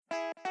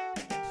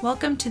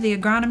Welcome to the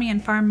Agronomy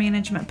and Farm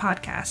Management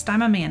Podcast.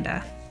 I'm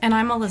Amanda. And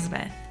I'm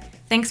Elizabeth.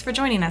 Thanks for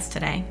joining us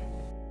today.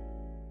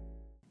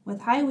 With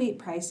high wheat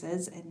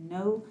prices and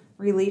no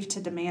relief to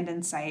demand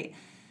in sight,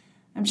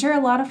 I'm sure a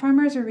lot of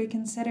farmers are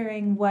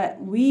reconsidering what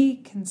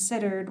we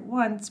considered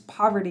once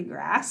poverty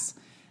grass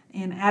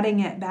and adding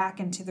it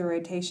back into the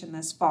rotation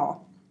this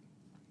fall.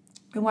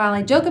 And while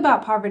I joke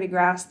about poverty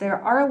grass,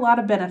 there are a lot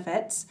of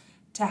benefits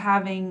to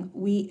having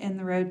wheat in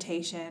the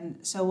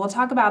rotation. So we'll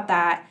talk about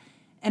that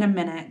in a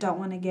minute. Don't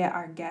want to get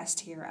our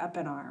guest here up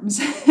in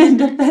arms and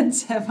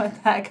defensive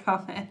with that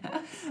comment.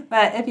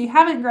 But if you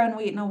haven't grown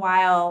wheat in a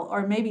while,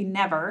 or maybe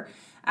never,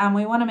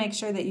 we want to make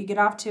sure that you get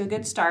off to a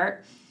good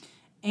start.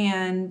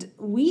 And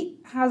wheat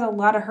has a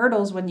lot of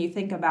hurdles when you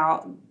think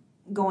about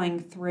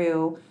going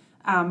through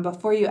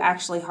before you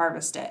actually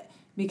harvest it.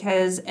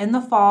 Because in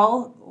the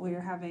fall, we're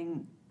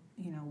having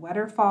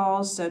wetter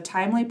falls, so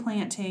timely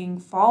planting,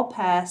 fall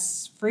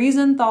pests, freeze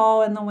and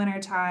thaw in the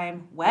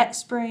wintertime, wet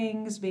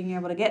springs, being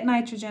able to get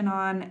nitrogen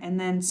on, and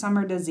then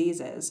summer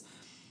diseases.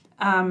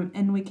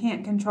 And we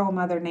can't control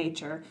Mother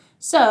Nature.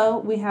 So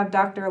we have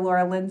Dr.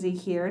 Laura Lindsay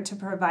here to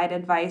provide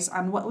advice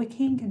on what we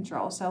can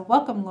control. So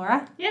welcome,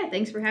 Laura. Yeah,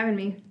 thanks for having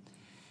me.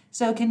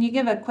 So can you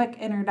give a quick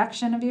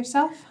introduction of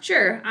yourself?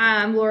 Sure.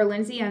 I'm Laura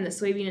Lindsay. I'm the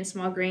soybean and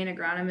small grain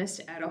agronomist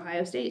at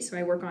Ohio State. So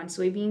I work on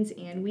soybeans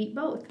and wheat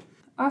both.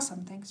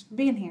 Awesome. Thanks for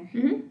being here.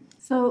 Mm-hmm.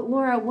 So,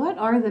 Laura, what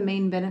are the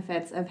main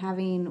benefits of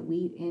having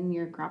wheat in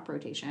your crop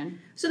rotation?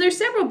 So there's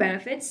several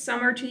benefits.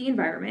 Some are to the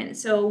environment.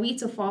 So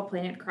wheat's a fall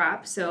planted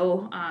crop.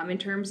 So in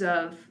terms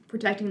of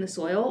protecting the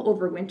soil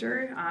over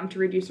winter to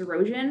reduce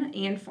erosion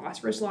and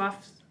phosphorus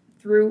loss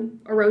through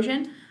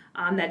erosion,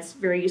 that's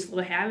very useful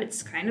to have.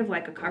 It's kind of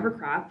like a cover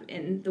crop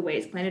in the way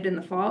it's planted in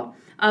the fall,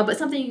 but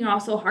something you can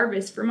also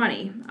harvest for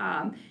money.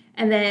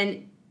 And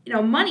then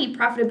money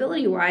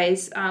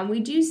profitability-wise, we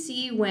do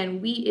see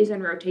when wheat is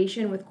in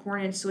rotation with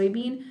corn and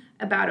soybean,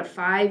 about a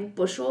 5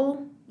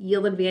 bushel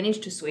yield advantage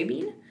to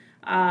soybean.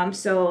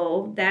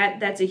 So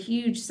that's a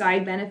huge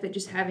side benefit,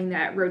 just having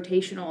that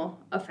rotational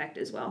effect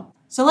as well.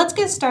 So let's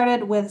get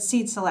started with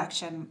seed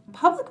selection.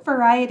 Public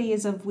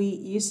varieties of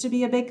wheat used to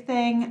be a big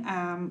thing.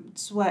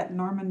 It's what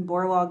Norman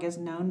Borlaug is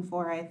known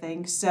for, I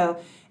think. So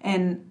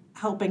in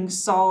helping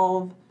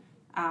solve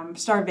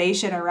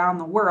starvation around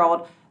the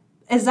world.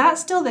 Is that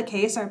still the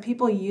case? Are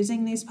people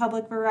using these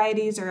public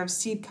varieties, or have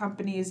seed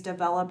companies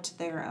developed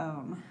their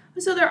own?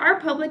 So there are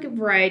public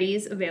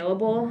varieties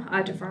available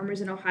to farmers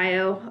in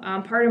Ohio.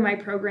 Part of my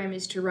program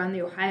is to run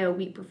the Ohio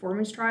Wheat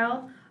Performance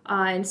Trial.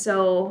 And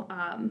so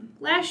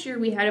last year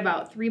we had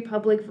about 3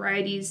 public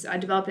varieties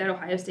developed at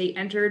Ohio State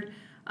entered.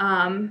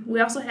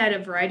 We also had a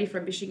variety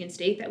from Michigan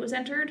State that was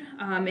entered.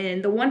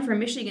 And the one from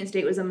Michigan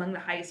State was among the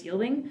highest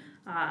yielding.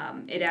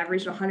 It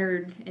averaged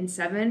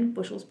 107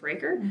 bushels per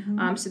acre.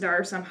 Mm-hmm. So there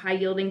are some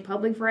high-yielding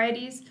public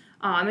varieties.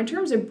 In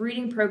terms of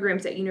breeding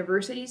programs at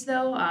universities,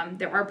 though,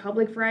 there are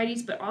public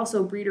varieties, but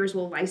also breeders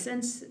will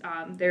license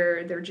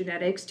their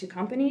genetics to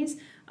companies.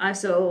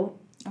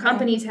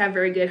 Companies have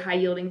very good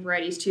high-yielding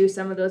varieties, too.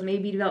 Some of those may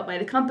be developed by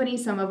the company.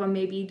 Some of them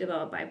may be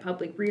developed by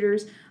public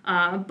breeders.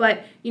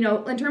 But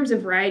in terms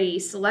of variety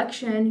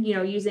selection,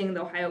 using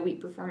the Ohio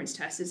Wheat Performance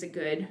Test is a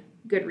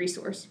good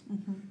resource.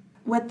 Mm-hmm.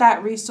 With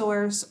that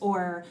resource,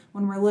 or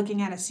when we're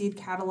looking at a seed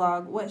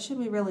catalog, what should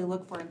we really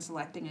look for in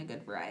selecting a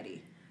good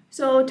variety?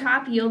 So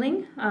top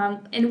yielding,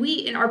 and we,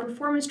 in our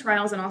performance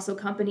trials and also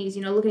companies,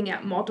 looking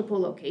at multiple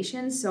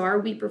locations. So our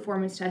wheat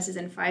performance test is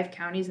in 5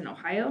 counties in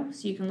Ohio.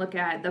 So you can look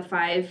at the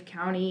 5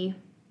 county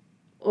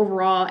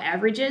overall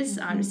averages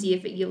to see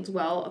if it yields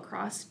well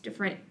across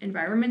different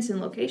environments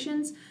and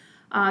locations.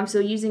 So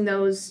using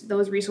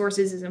those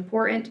resources is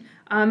important.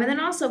 And then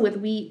also with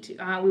wheat,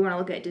 we want to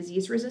look at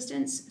disease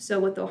resistance. So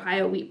with the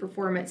Ohio Wheat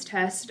Performance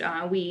Test,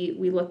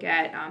 we look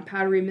at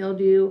powdery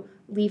mildew,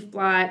 leaf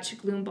blotch,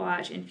 gloom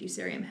blotch, and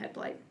fusarium head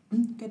blight.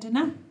 Good to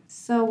know.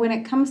 So when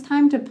it comes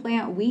time to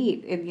plant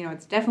wheat,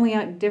 it's definitely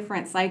a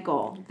different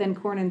cycle than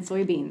corn and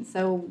soybeans.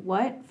 So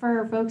what,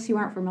 for folks who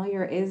aren't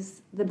familiar,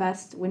 is the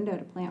best window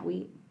to plant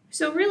wheat?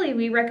 So really,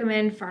 we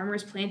recommend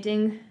farmers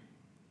planting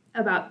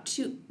about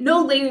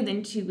no later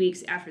than 2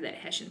 weeks after that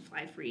Hessian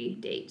fly-free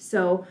date.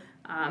 So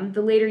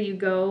the later you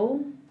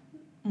go,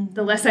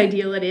 the less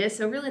ideal it is.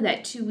 So really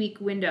that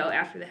 2-week window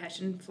after the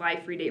Hessian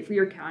fly-free date for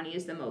your county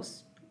is the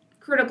most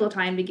critical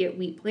time to get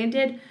wheat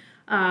planted.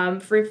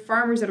 For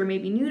farmers that are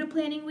maybe new to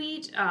planting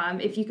wheat,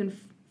 if you can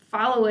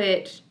follow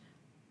it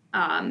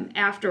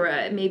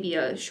after maybe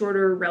a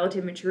shorter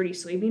relative maturity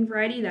soybean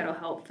variety, that'll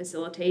help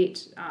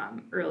facilitate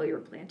earlier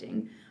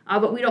planting.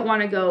 But we don't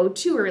want to go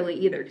too early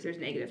either because there's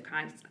negative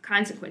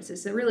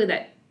consequences. So really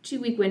that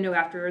 2-week window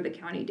after the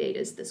county date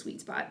is the sweet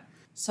spot.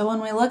 So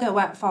when we look at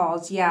wet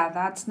falls,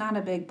 that's not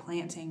a big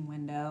planting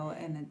window,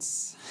 and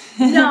it's...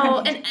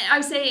 No, and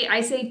I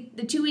say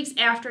the 2 weeks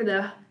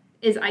after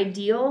is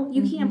ideal.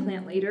 You can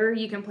plant later.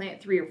 You can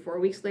plant 3 or 4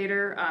 weeks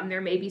later.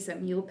 There may be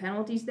some yield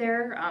penalties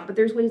there, but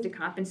there's ways to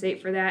compensate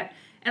for that.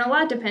 And a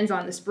lot depends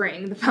on the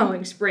spring, the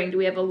following spring. Do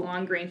we have a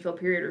long grain fill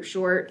period or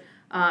short?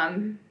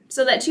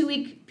 So that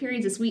 2-week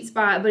period's a sweet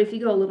spot, but if you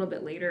go a little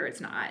bit later,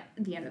 it's not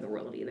the end of the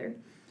world either.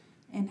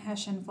 And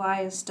Hessian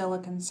fly is still a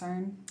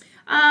concern?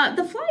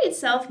 The fly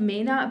itself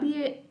may not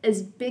be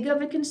as big of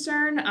a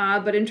concern,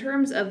 but in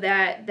terms of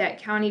that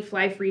county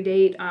fly-free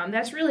date,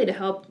 that's really to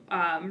help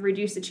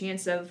reduce the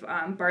chance of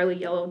barley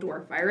yellow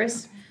dwarf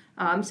virus.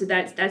 So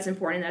that's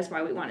important. That's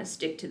why we want to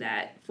stick to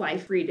that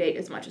fly-free date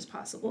as much as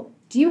possible.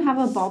 Do you have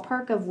a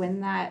ballpark of when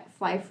that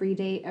fly-free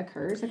date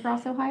occurs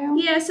across Ohio?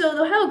 Yeah, so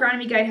the Ohio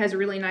Agronomy Guide has a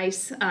really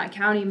nice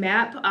county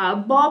map.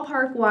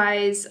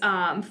 Ballpark-wise,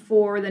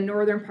 for the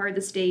northern part of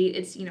the state,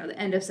 it's the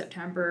end of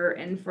September,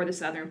 and for the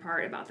southern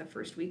part, about the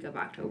first week of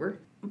October.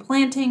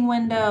 Planting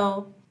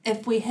window,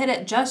 if we hit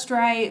it just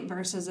right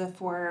versus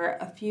if we're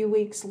a few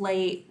weeks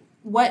late,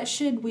 what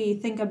should we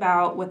think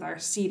about with our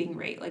seeding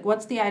rate? Like,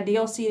 what's the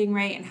ideal seeding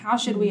rate, and how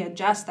should we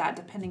adjust that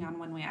depending on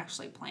when we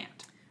actually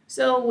plant?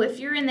 So if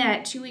you're in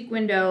that 2-week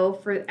window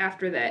for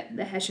after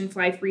the Hessian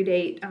fly-free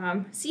date,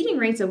 seeding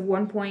rates of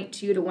 1.2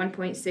 to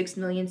 1.6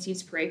 million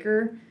seeds per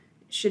acre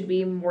should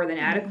be more than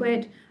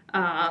adequate.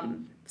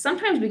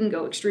 Sometimes we can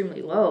go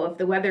extremely low. If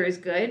the weather is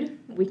good,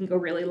 we can go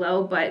really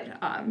low, but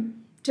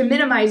to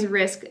minimize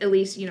risk, at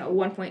least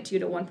 1.2 to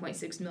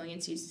 1.6 million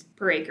seeds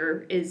per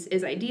acre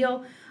is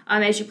ideal.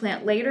 As you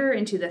plant later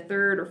into the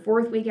 3rd or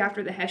 4th week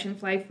after the Hessian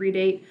fly-free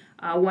date,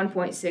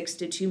 1.6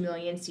 to 2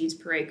 million seeds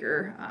per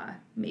acre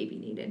may be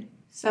needed.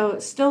 So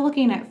still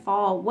looking at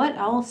fall, what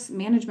else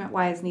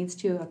management-wise needs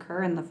to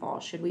occur in the fall?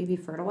 Should we be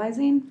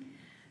fertilizing?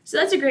 So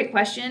that's a great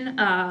question.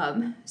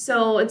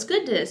 So it's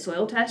good to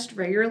soil test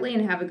regularly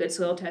and have a good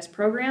soil test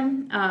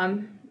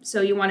program.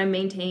 So you want to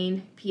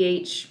maintain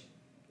pH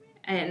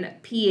and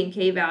P and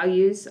K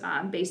values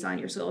based on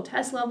your soil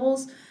test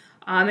levels.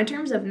 In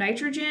terms of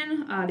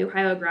nitrogen, the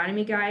Ohio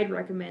Agronomy Guide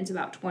recommends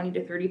about 20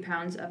 to 30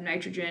 pounds of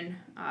nitrogen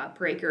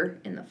per acre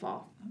in the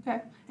fall.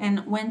 Okay.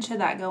 And when should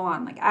that go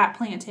on? Like at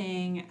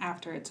planting,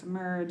 after it's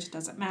emerged?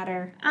 Does it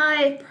matter?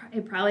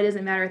 It probably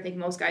doesn't matter. I think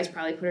most guys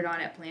probably put it on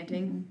at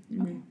planting.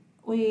 Mm-hmm. Okay.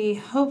 We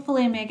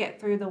hopefully make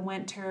it through the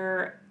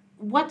winter.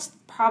 What's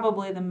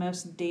probably the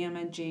most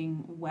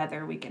damaging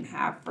weather we can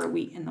have for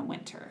wheat in the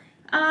winter?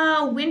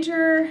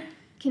 Winter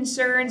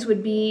concerns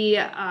would be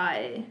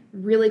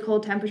really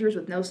cold temperatures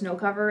with no snow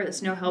cover. The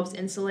snow helps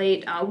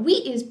insulate.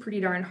 Wheat is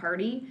pretty darn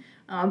hardy,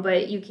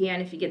 but you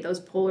can, if you get those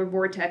polar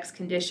vortex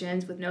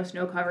conditions with no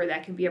snow cover,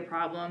 that can be a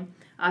problem.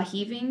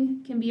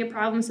 Heaving can be a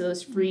problem. So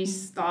those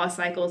freeze-thaw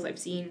cycles, I've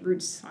seen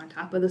roots on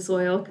top of the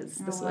soil because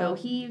the soil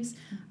heaves.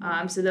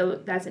 So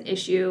that's an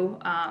issue.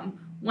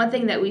 One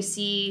thing that we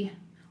see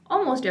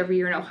almost every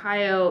year in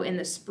Ohio in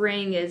the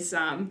spring is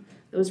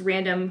those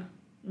random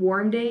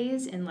warm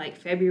days in like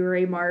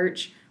February,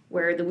 March,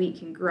 where the wheat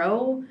can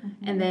grow,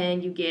 and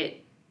then you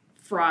get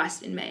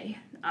frost in May.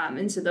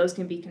 And so those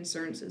can be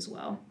concerns as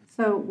well.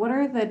 So what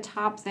are the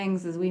top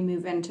things as we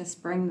move into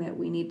spring that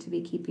we need to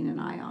be keeping an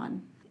eye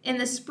on? In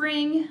the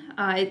spring,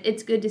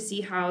 it's good to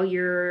see how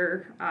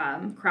your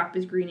crop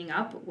is greening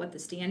up, what the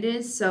stand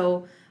is.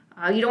 So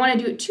you don't want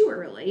to do it too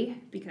early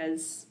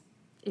because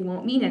it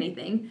won't mean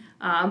anything.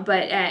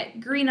 But at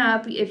green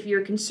up, if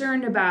you're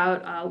concerned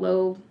about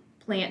low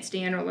plant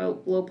stand or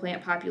low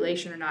plant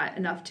population or not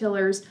enough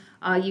tillers,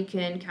 you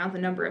can count the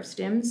number of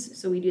stems.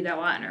 So we do that a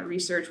lot in our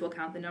research. We'll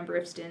count the number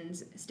of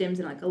stems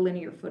in like a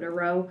linear foot a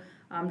row,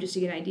 just to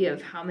get an idea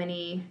of how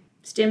many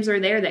stems are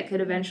there that could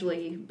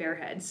eventually bear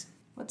heads.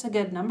 What's a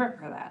good number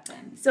for that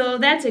then? So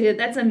that's a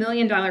 $1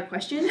 million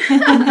question.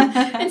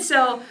 And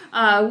so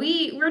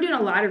we're doing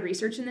a lot of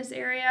research in this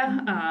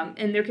area,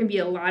 and there can be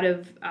a lot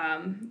of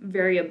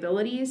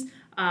variabilities.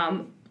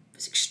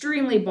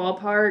 Extremely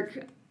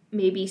ballpark,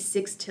 maybe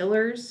 6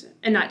 tillers,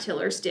 and not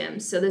tiller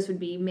stems. So this would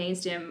be main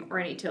stem or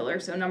any tiller.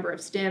 So number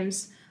of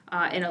stems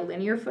in a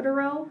linear foot a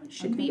row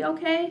should be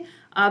okay.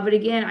 But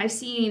again, I've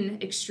seen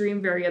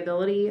extreme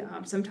variability.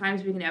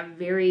 Sometimes we can have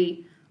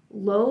very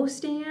low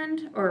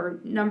stand or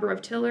number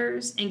of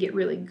tillers and get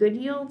really good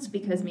yields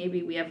because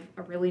maybe we have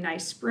a really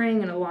nice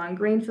spring and a long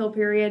grain fill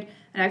period.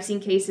 And I've seen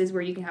cases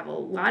where you can have a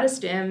lot of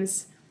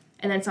stems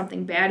and then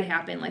something bad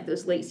happen, like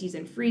those late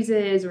season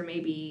freezes or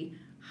maybe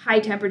high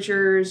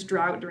temperatures,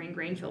 drought during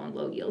grain fill, and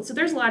low yield. So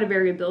there's a lot of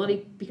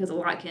variability because a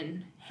lot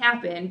can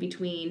happen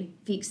between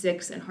week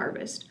 6 and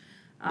harvest.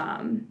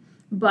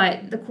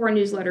 But the Corn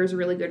Newsletter is a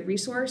really good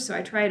resource, so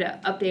I try to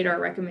update our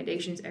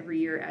recommendations every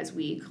year as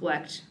we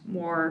collect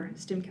more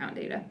stem count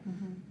data.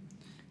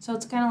 So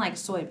it's kind of like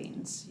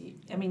soybeans.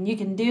 I mean, you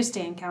can do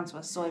stand counts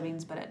with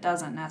soybeans, but it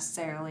doesn't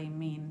necessarily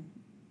mean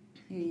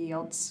your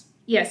yields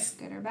Yes.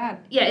 good or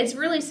bad. Yeah, it's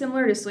really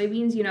similar to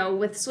soybeans.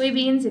 With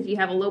soybeans, if you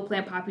have a low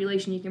plant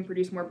population, you can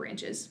produce more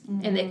branches,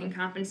 and they can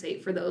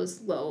compensate for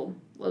those low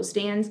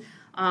stands.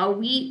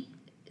 Wheat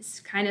is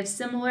kind of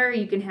similar.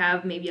 You can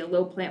have maybe a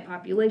low plant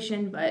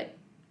population, but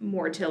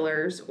more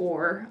tillers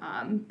or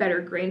better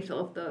grain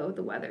fill if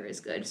the weather is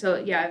good. So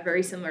yeah,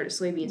 very similar to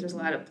soybeans. There's a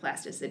lot of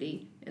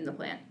plasticity in the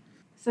plant.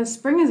 So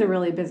spring is a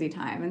really busy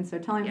time, and so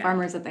telling Yeah.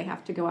 farmers that they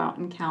have to go out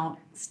and count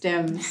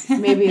stems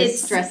maybe is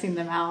It's- stressing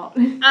them out.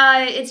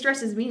 It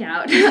stresses me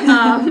out.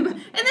 And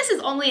this is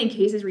only in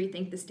cases where you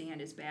think the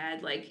stand is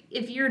bad. Like,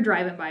 if you're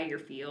driving by your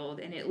field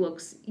and it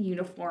looks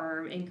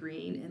uniform and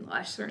green and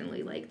lush,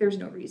 certainly, like, there's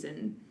no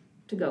reason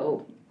to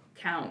go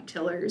count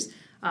tillers.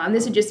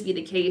 This would just be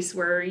the case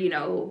where, you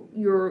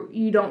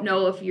don't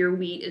know if your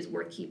wheat is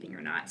worth keeping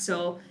or not.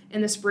 So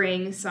in the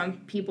spring, some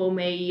people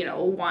may,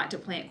 want to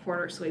plant corn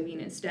or soybean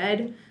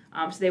instead.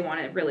 So they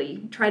want to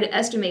really try to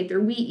estimate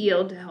their wheat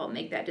yield to help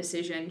make that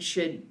decision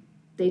should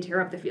they tear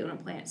up the field and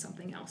plant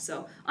something else.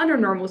 So under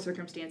normal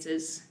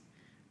circumstances,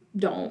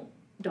 don't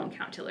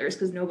count tillers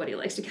because nobody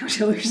likes to count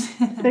tillers.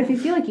 But if you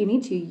feel like you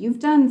need to, you've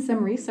done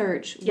some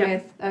research Yep.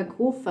 with a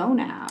cool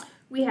phone app,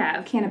 We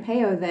have.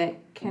 Canopeo, that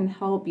can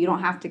help. You don't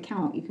have to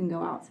count. You can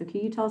go out. So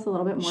can you tell us a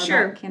little bit more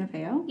Sure. about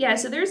Canopeo? Yeah,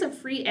 so there's a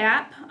free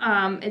app.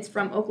 It's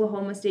from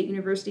Oklahoma State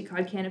University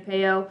called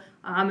Canopeo,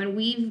 and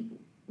we've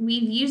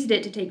used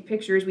it to take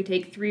pictures. We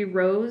take 3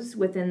 rows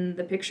within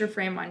the picture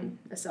frame on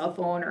a cell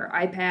phone or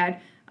iPad,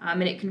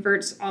 and it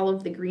converts all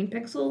of the green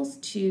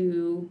pixels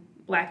to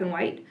black and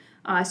white,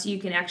 so you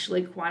can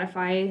actually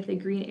quantify the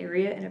green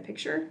area in a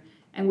picture,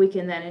 and we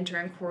can then in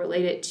turn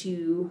correlate it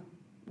to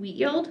wheat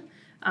yield.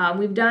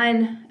 We've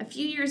done a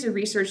few years of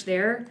research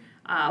there.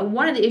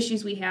 One of the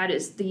issues we had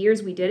is the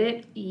years we did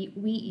it,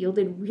 wheat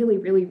yielded really,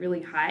 really,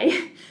 really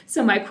high.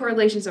 So my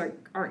correlations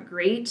aren't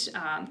great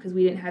because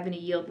we didn't have any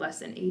yield less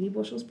than 80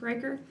 bushels per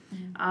acre.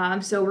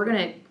 So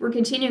we're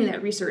continuing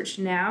that research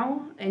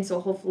now, and so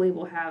hopefully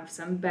we'll have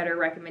some better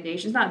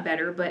recommendations. Not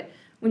better, but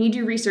when you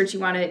do research, you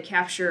want to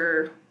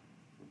capture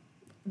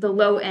the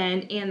low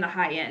end and the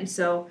high end.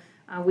 So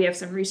we have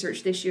some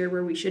research this year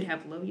where we should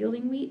have low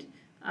yielding wheat.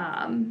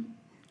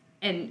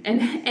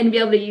 And be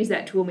able to use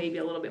that tool maybe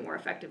a little bit more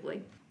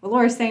effectively. What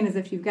Laura's saying is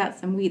if you've got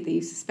some wheat that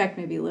you suspect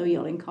may be low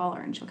yielding, call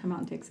her and she'll come out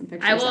and take some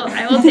pictures.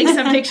 I will take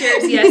some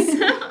pictures,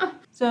 yes.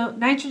 So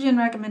nitrogen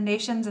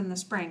recommendations in the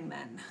spring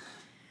then.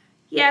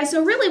 Yeah,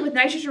 so really with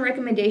nitrogen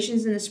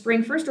recommendations in the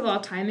spring, first of all,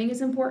 timing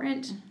is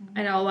important.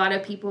 I know a lot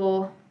of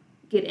people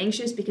get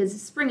anxious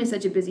because spring is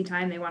such a busy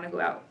time. They want to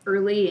go out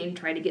early and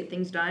try to get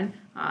things done.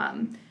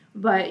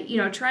 But,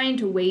 trying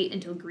to wait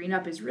until green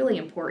up is really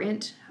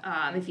important.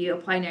 If you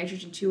apply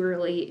nitrogen too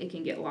early, it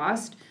can get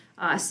lost.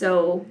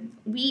 So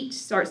wheat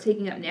starts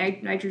taking up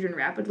nitrogen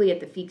rapidly at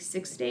the Feekes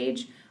 6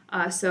 stage.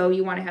 So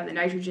you want to have the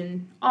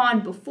nitrogen on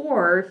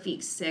before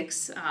Feekes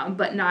 6,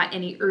 but not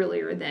any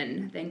earlier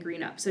than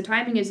green up. So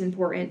timing is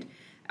important.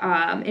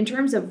 In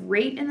terms of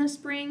rate in the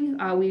spring,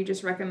 we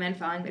just recommend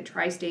following the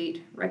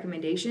tri-state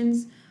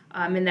recommendations,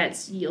 and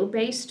that's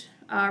yield-based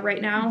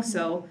right now.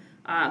 So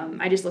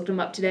I just looked them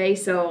up today.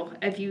 So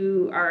if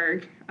you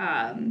are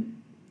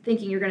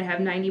thinking you're going to have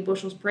 90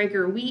 bushels per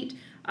acre wheat,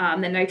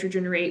 the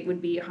nitrogen rate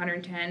would be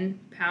 110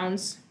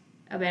 pounds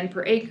of N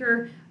per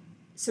acre.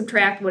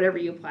 Subtract whatever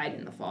you applied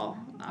in the fall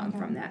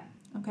from that.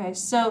 Okay,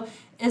 so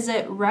is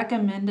it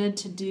recommended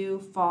to do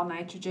fall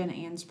nitrogen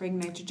and spring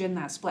nitrogen,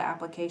 that split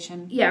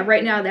application? Yeah,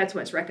 right now that's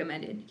what's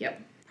recommended.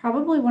 Yep.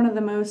 Probably one of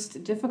the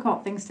most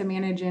difficult things to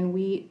manage in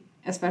wheat,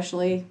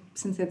 especially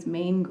since its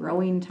main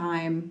growing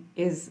time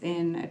is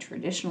in a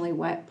traditionally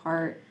wet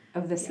part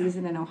of the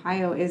season in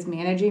Ohio, is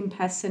managing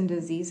pests and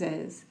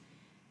diseases.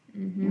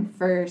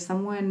 For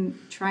someone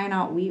trying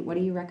out wheat, what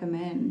do you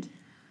recommend?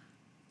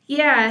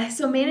 Yeah,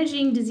 so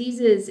managing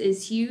diseases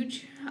is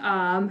huge.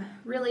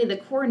 Really, the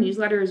Core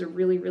newsletter is a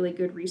really, really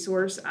good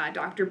resource.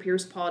 Dr.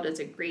 Pierce Paul does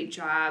a great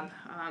job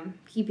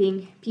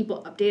keeping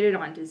people updated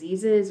on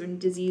diseases and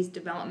disease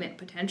development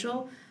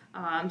potential.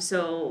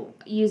 So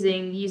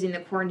using the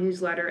Core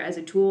newsletter as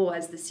a tool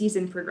as the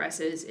season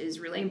progresses is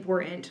really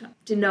important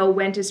to know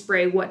when to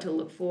spray, what to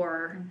look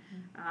for.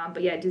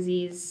 But yeah,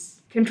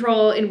 disease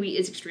control in wheat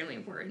is extremely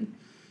important.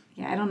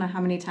 Yeah, I don't know how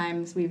many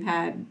times we've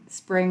had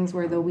springs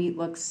where the wheat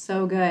looks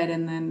so good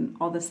and then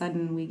all of a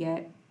sudden we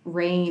get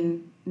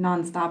rain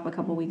nonstop a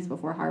couple weeks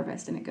before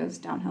harvest and it goes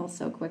downhill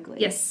so quickly.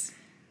 Yes.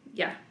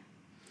 Yeah.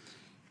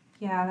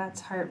 Yeah,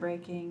 that's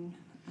heartbreaking.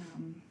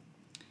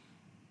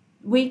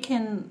 We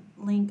can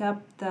link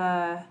up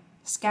the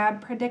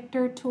scab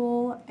predictor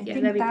tool. I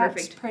think that'd be that's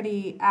perfect.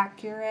 pretty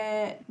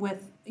accurate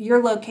with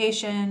your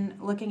location,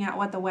 looking at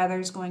what the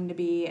weather's going to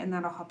be, and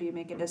that'll help you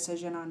make a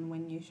decision on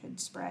when you should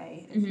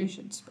spray, if you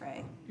should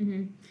spray.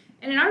 And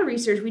in our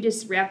research, we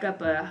just wrapped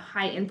up a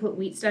high input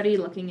wheat study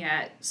looking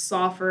at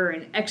sulfur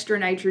and extra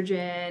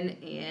nitrogen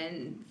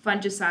and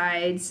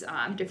fungicides,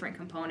 different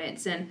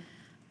components. And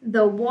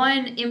the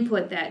one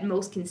input that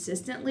most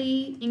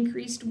consistently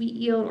increased wheat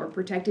yield or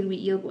protected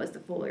wheat yield was the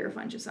foliar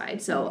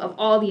fungicide. So of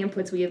all the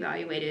inputs we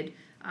evaluated,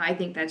 I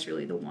think that's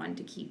really the one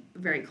to keep a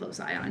very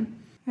close eye on.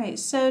 Right,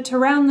 so to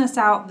round this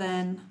out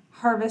then,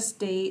 harvest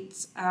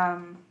dates,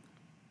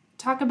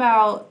 talk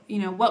about,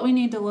 what we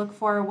need to look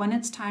for when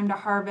it's time to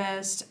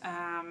harvest,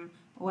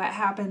 what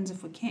happens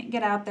if we can't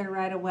get out there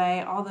right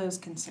away, all those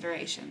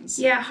considerations.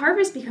 Yeah,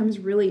 harvest becomes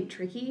really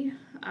tricky.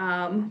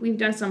 We've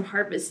done some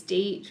harvest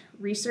date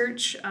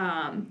research.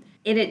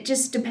 And it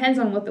just depends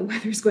on what the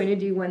weather's going to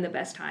do when the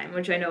best time,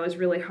 which I know is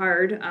really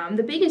hard.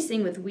 The biggest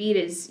thing with wheat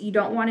is you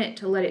don't want it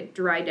to let it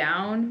dry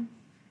down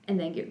and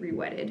then get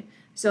re-wetted.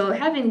 So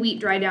having wheat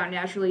dry down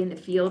naturally in the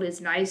field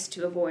is nice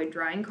to avoid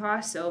drying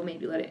costs. So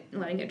maybe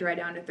letting it dry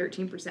down to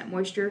 13%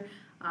 moisture.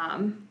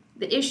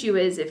 The issue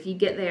is if you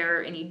get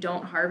there and you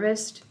don't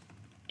harvest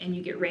and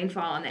you get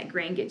rainfall and that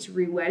grain gets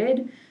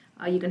re-wetted,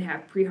 you can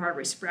have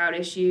pre-harvest sprout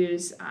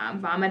issues.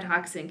 Vomit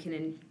toxin can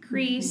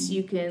increase.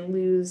 You can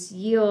lose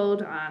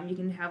yield. You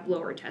can have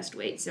lower test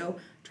weight. So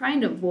trying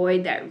to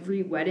avoid that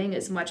re-wetting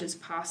as much as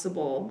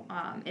possible.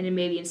 And then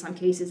maybe in some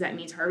cases that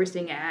means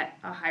harvesting at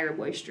a higher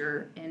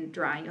moisture and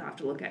drying. You'll have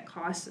to look at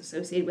costs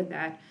associated with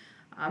that.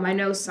 I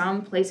know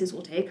some places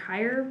will take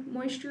higher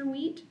moisture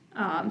wheat.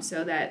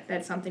 So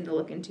that's something to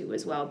look into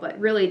as well. But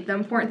really the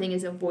important thing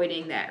is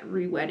avoiding that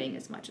re-wetting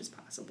as much as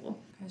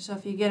possible. So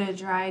if you get a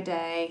dry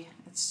day,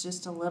 it's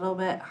just a little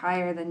bit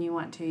higher than you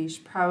want to, you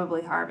should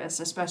probably harvest,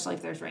 especially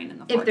if there's rain in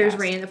the forecast. If there's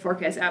rain in the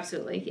forecast,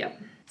 absolutely,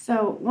 yep.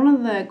 So one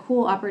of the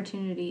cool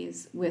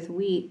opportunities with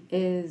wheat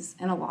is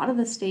in a lot of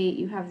the state,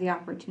 you have the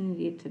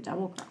opportunity to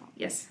double crop.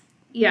 Yes.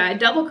 Yeah, a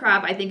double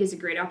crop I think is a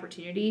great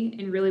opportunity,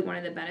 and really one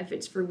of the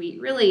benefits for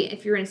wheat. Really,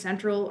 if you're in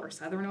central or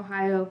southern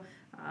Ohio,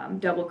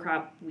 double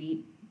crop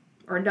wheat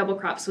or double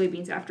crop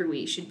soybeans after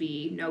wheat should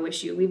be no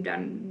issue. We've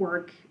done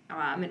work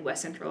in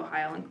west central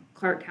Ohio and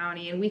Clark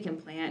County, and we can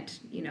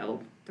plant,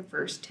 the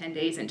first 10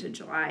 days into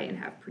July and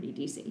have pretty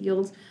decent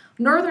yields.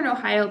 Northern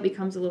Ohio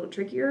becomes a little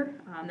trickier.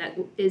 That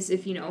is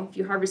if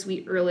you harvest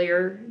wheat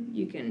earlier,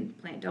 you can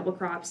plant double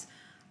crops.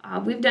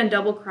 We've done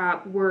double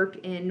crop work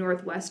in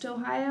northwest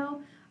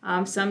Ohio.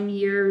 Some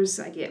years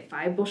I get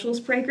 5 bushels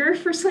per acre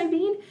for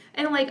soybean,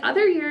 and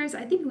other years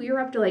I think we were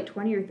up to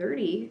 20 or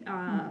 30.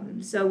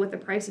 So with the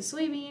price of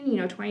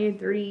soybean, 20 to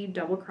 30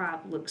 double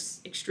crop looks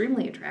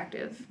extremely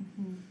attractive.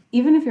 Mm-hmm.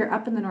 Even if you're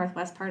up in the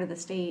northwest part of the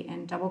state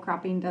and double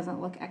cropping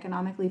doesn't look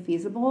economically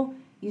feasible,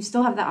 you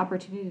still have the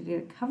opportunity to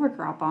cover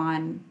crop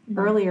on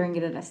earlier and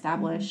get it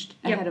established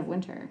ahead of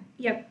winter.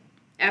 Yep.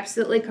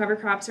 Absolutely, cover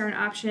crops are an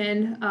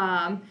option.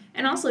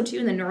 And also, too,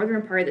 in the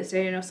northern part of the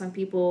state, I know some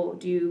people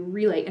do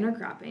relay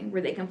intercropping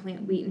where they can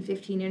plant wheat in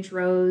 15-inch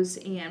rows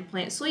and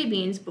plant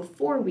soybeans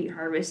before wheat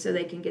harvest so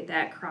they can get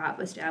that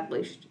crop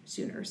established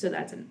sooner. So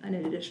that's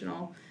an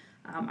additional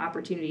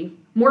opportunity.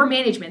 More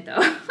management,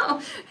 though,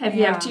 if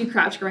you have 2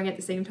 crops growing at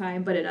the same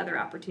time, but another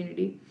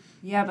opportunity.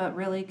 Yeah, but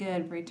really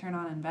good return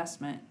on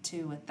investment,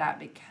 too, with that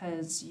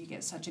because you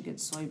get such a good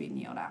soybean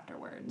yield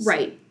afterwards.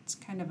 Right. It's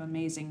kind of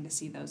amazing to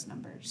see those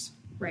numbers.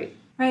 Right.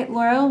 Right,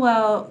 Laura.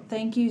 Well,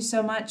 thank you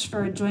so much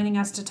for joining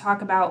us to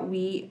talk about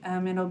wheat.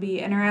 It'll be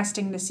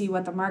interesting to see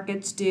what the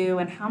markets do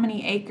and how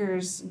many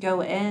acres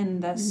go in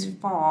this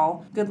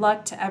fall. Good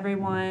luck to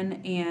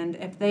everyone. And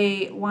if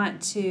they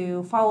want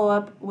to follow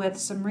up with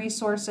some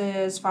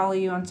resources, follow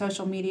you on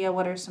social media,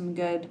 what are some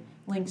good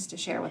links to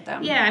share with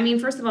them? Yeah,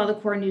 first of all, the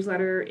core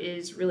newsletter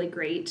is really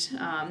great.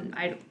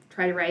 I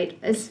try to write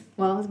as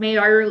many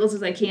articles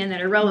as I can that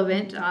are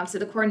relevant. So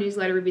the core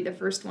newsletter would be the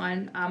first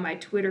one. My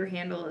Twitter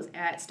handle is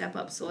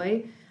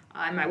 @StepUpSoy.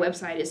 My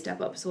website is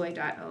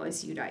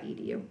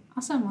stepupsoy.osu.edu.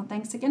 Awesome. Well,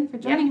 thanks again for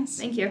joining us.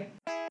 Thank you.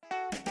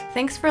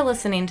 Thanks for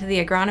listening to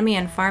the Agronomy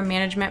and Farm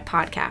Management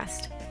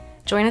Podcast.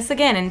 Join us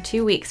again in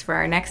 2 weeks for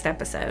our next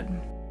episode.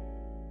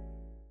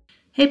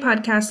 Hey,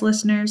 podcast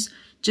listeners.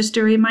 Just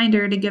a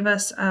reminder to give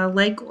us a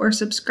like or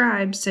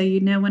subscribe so you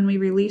know when we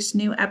release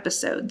new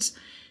episodes.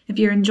 If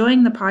you're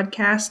enjoying the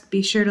podcast,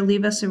 be sure to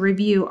leave us a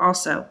review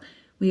also.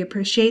 We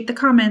appreciate the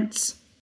comments.